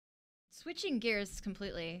Switching gears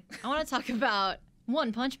completely, I want to talk about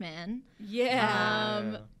One Punch Man.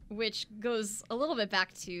 Yeah. Which goes a little bit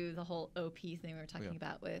back to the whole OP thing we were talking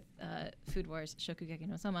about with Food Wars Shokugeki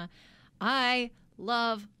no Soma. I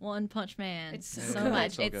love One Punch Man so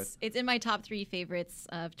much. So it's in my top 3 favorites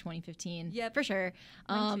of 2015. Yep. For sure.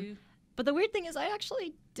 Mine too. But the weird thing is I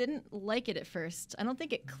actually didn't like it at first. I don't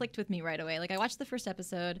think it clicked with me right away. Like I watched the first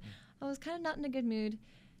episode. I was kind of not in a good mood.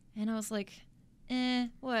 And I was like,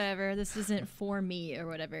 whatever. This isn't for me or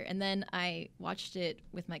whatever. And then I watched it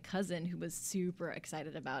with my cousin who was super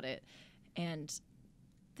excited about it. And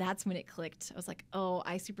that's when it clicked. I was like, oh,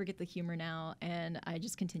 I super get the humor now. And I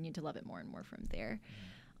just continued to love it more and more from there.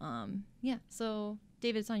 Yeah. So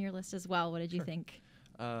David, it's on your list as well. What did you think?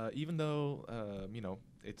 Even though,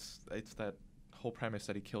 it's that whole premise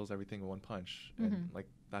that he kills everything in one punch, and like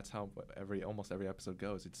that's how almost every episode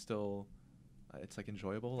goes. It's still, it's like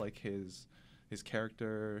enjoyable. Like his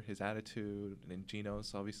character, his attitude, and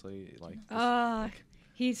Genos obviously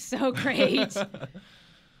He's so great.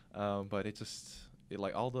 But it just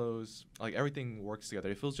like all those, like everything works together.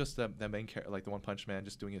 It feels just the main character, like the One Punch Man,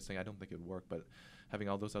 just doing his thing. I don't think it would work, but having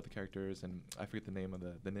all those other characters, and I forget the name of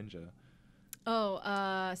the ninja. Oh,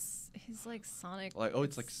 he's like Sonic. Like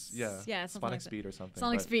it's like Sonic Sonic Speed or something.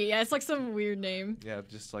 Sonic Speed, yeah, it's like some weird name. Yeah,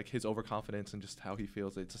 just like his overconfidence and just how he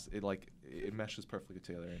feels. It meshes perfectly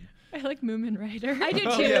together. And I like Moomin Rider. I do too.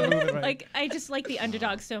 Oh, yeah, Moomin Rider. Like I just like the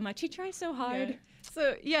underdog so much. He tries so hard. Yeah.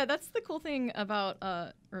 So yeah, that's the cool thing about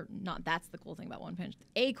or not. That's the cool thing about One Punch.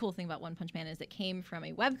 A cool thing about One Punch Man is it came from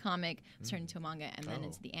a webcomic, turned into a manga, and then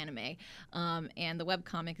into the anime. And the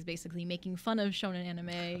webcomic is basically making fun of shonen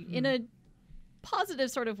anime in a positive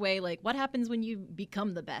sort of way. Like, what happens when you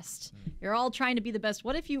become the best? You're all trying to be the best.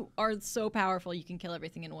 What if you are so powerful you can kill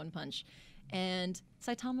everything in one punch? And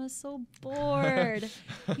Saitama's so bored.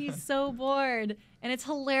 He's so bored, and it's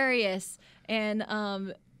hilarious. And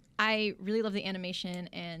I really love the animation,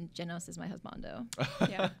 and Genos is my husbando.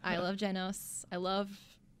 Yeah, I love Genos. I love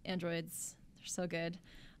androids. They're so good.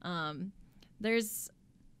 There's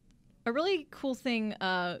a really cool thing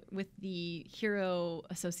with the Hero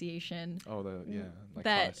Association. Oh, like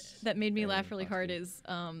that made me laugh really hard is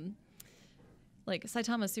like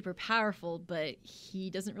Saitama's super powerful, but he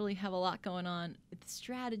doesn't really have a lot going on with the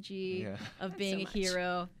strategy of being a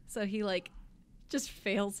hero. So he like just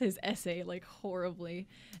fails his essay like horribly,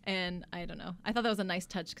 and I don't know. I thought that was a nice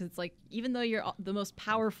touch because it's like even though you're the most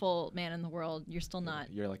powerful man in the world, you're still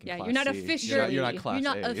not. You're like in you're class not C. officially. You're not class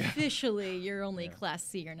You're not A, officially. You're only class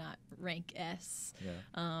C. You're not rank S.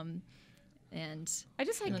 Yeah. And I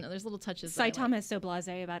just like, I don't know, there's little touches. Saitama is so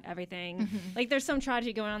blasé about everything. Like there's some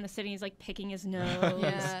tragedy going on in the city. He's like picking his nose.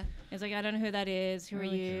 He's like, I don't know who that is. Who are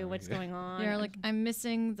you? What's going on? You're like, I'm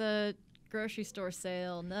missing the grocery store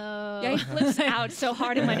sale. No. Yeah, he flips out so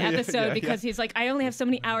hard in one episode because he's like, I only have so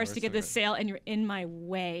many hours to get this sale and you're in my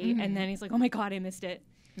way. And then he's like, oh my God, I missed it.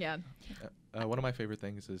 Yeah. One of my favorite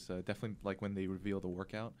things is definitely like when they reveal the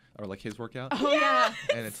workout or like his workout. Oh yeah.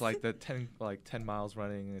 And it's like the 10 miles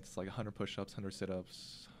running. And it's like 100 push-ups, 100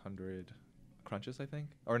 sit-ups, 100 crunches, I think.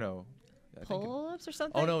 Or no. Pull-ups or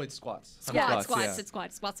something? Oh no, it's squats. Squats. It's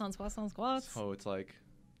squats. Squats on squats on squats. So it's like,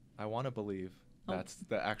 I want to believe that's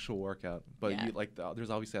the actual workout, but you, like there's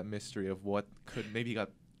obviously that mystery of what could maybe got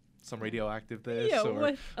some radioactive this. Yeah, or,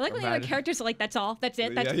 I like when the characters are like, that's all. That's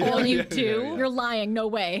it. That's Yeah, all you yeah, do. yeah. You're lying. No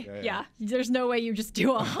way. Yeah. There's no way you just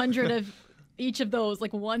do 100 of each of those,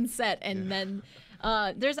 like one set, and then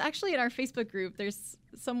there's actually in our Facebook group, there's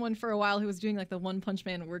someone for a while who was doing like the One Punch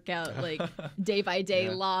Man workout, like day by day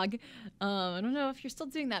log. I don't know if you're still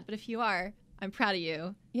doing that, but if you are, I'm proud of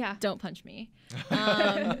you. Yeah. Don't punch me.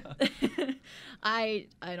 I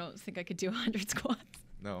don't think I could do 100 squats.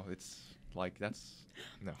 No, it's like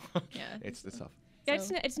no. Yeah. it's tough. Yeah,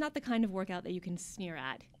 it's not the kind of workout that you can sneer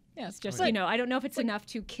at. Yeah, It's just, I don't know if it's enough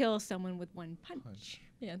to kill someone with one punch.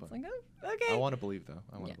 Yeah, it's like, oh, okay. I want to believe though.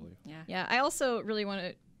 I want to believe. Yeah. Yeah, I also really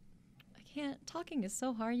want to. Talking is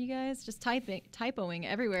so hard, you guys. Just typoing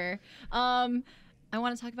everywhere. I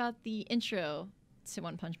want to talk about the intro to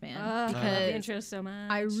One Punch Man because the intro so much.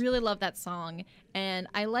 I really love that song, and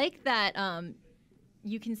I like that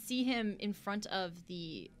you can see him in front of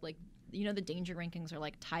the the danger rankings are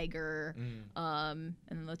like Tiger, and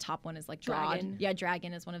then the top one is like Dragon. God. Yeah,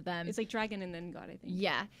 Dragon is one of them. It's like Dragon and then God, I think.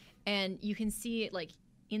 Yeah, and you can see it like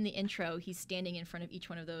in the intro, he's standing in front of each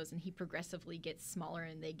one of those, and he progressively gets smaller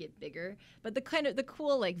and they get bigger. But the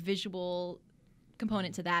cool like visual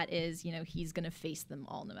component to that is, he's gonna face them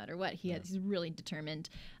all no matter what. He's really determined,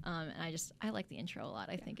 and I like the intro a lot.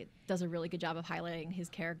 I think it does a really good job of highlighting his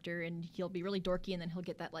character, and he'll be really dorky, and then he'll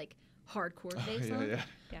get that like hardcore face on.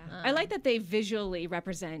 I like that they visually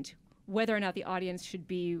represent whether or not the audience should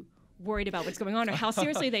be worried about what's going on or how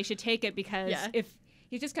seriously they should take it, because if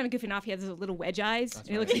he's just kind of goofing off, he has those little wedge eyes, and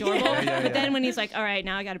he looks adorable. But then when he's like, all right,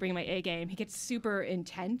 now I got to bring my A game, he gets super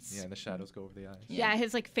intense. Yeah, and the shadows go over the eyes. Yeah,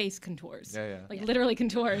 his like face contours. Like literally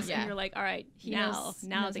contours. And you're like, all right, now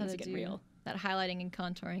knows things get real. That highlighting and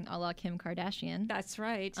contouring a la Kim Kardashian. That's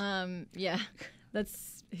right. Yeah,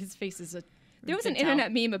 that's his face is a. There was an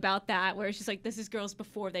internet meme about that where it's just like, this is girls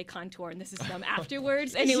before they contour and this is them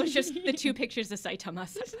afterwards. And it was just the two pictures of Saitama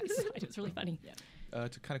side by side. It was really funny.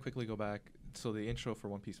 To kind of quickly go back, so the intro for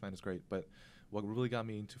One Piece Man is great, but what really got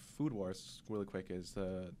me into Food Wars really quick is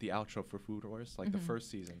the outro for Food Wars. Like the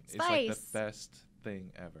first season is like the best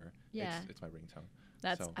thing ever. Yeah. It's my ringtone.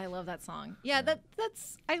 I love that song. Yeah,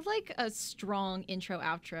 that's I like a strong intro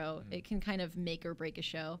outro. It can kind of make or break a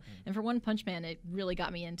show. And for One Punch Man, it really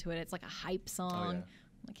got me into it. It's like a hype song.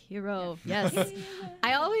 Like hero. Yes.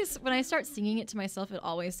 I always, when I start singing it to myself, it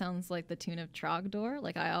always sounds like the tune of Trogdor.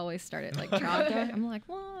 Like I always start it like Trogdor. I'm like,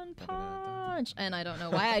 One Punch. And I don't know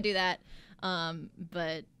why I do that.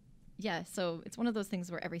 But yeah, so it's one of those things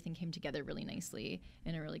where everything came together really nicely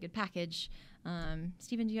in a really good package.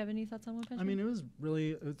 Steven, do you have any thoughts on One Punch Man? I mean, it was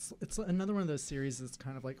really, it's another one of those series that's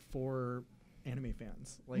kind of like for anime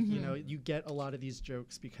fans. Like, you know, you get a lot of these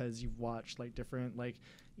jokes because you've watched like different, like,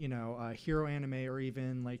 you know, hero anime or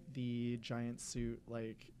even like the Giant Suit,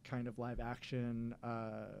 like kind of live action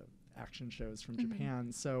shows from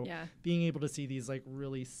Japan. So being able to see these like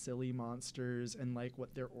really silly monsters and like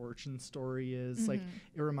what their origin story is, like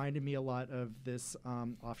it reminded me a lot of this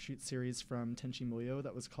offshoot series from Tenchi Muyo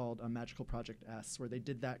that was called Magical Project S, where they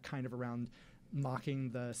did that kind of around mocking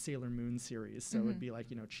the Sailor Moon series. So it would be like,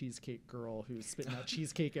 you know, Cheesecake Girl who's spitting out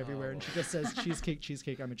cheesecake everywhere, and she just says, cheesecake,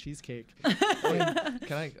 cheesecake, I'm a cheesecake. Can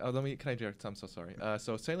I interject? I'm so sorry.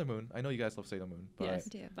 So Sailor Moon, I know you guys love Sailor Moon, but yes,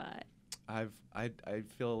 but I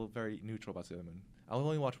feel very neutral about Sailor Moon. I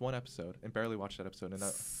only watched one episode and barely watched that episode, and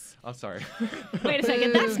I'm sorry. Wait a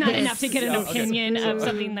second, that's not enough to get an opinion of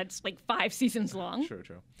something that's like 5 seasons long. True.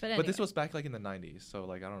 But this was back like in the 90s, so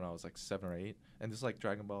like I don't know, I was like 7 or 8, and this like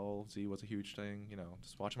Dragon Ball Z was a huge thing, you know,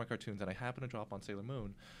 just watching my cartoons, and I happened to drop on Sailor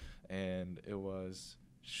Moon, and it was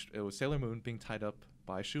Sailor Moon being tied up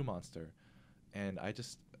by a shoe monster, and I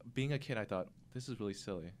just, being a kid, I thought this is really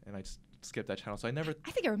silly, and I just skip that channel. So I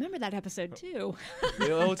think I remember that episode too. You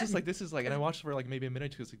know, it's just like, this is like, and I watched for like maybe a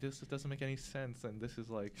minute or two. It's like, this doesn't make any sense, and this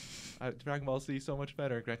is like Dragon Ball Z so much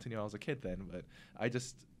better. Granted, you know, I was a kid then, but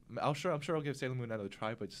I'm sure I'll give Sailor Moon another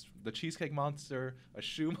try. But just the cheesecake monster, a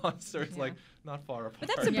shoe monster, it's like not far apart. But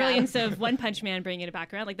that's the brilliance of One Punch Man bringing it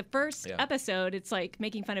back around. Like the first episode, it's like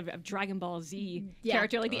making fun of Dragon Ball Z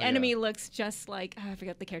character. Like the enemy looks just like, I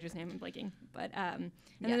forget the character's name, I'm blanking. But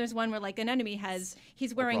and then there's one where like an enemy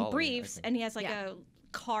he's wearing briefs and he has like a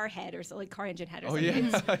car head or so, like car engine head or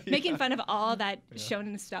something. It's making fun of all that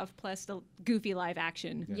shonen stuff plus the goofy live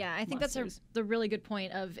action. Yeah, I think that's the really good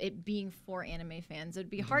point of it being for anime fans.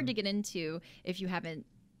 It'd be hard to get into if you haven't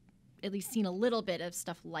at least seen a little bit of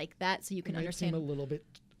stuff like that, so you can understand. Seem a little bit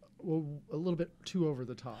too over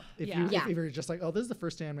the top. If you're just like, oh, this is the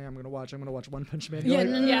first anime I'm going to watch. I'm going to watch One Punch Man. He's like,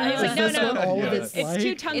 no. It's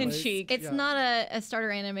too tongue in cheek. It's not a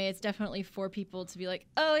starter anime. It's definitely for people to be like,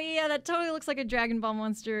 oh yeah, that totally looks like a Dragon Ball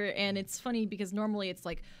monster. And it's funny because normally it's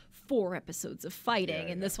like 4 episodes of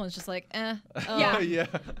fighting, and this one's just like, that's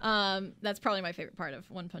probably my favorite part of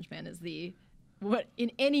One Punch Man is what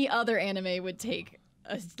in any other anime would take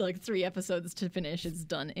like 3 episodes to finish. It's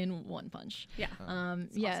done in one punch. Awesome.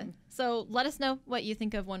 So let us know what you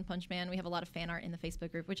think of One Punch Man. We have a lot of fan art in the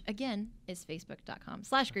Facebook group, which again is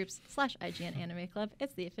facebook.com/groups/IGN Anime Club.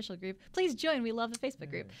 It's the official group. Please join. We love the Facebook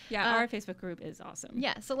group. Our Facebook group is awesome.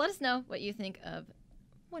 So let us know what you think of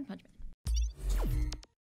One Punch Man.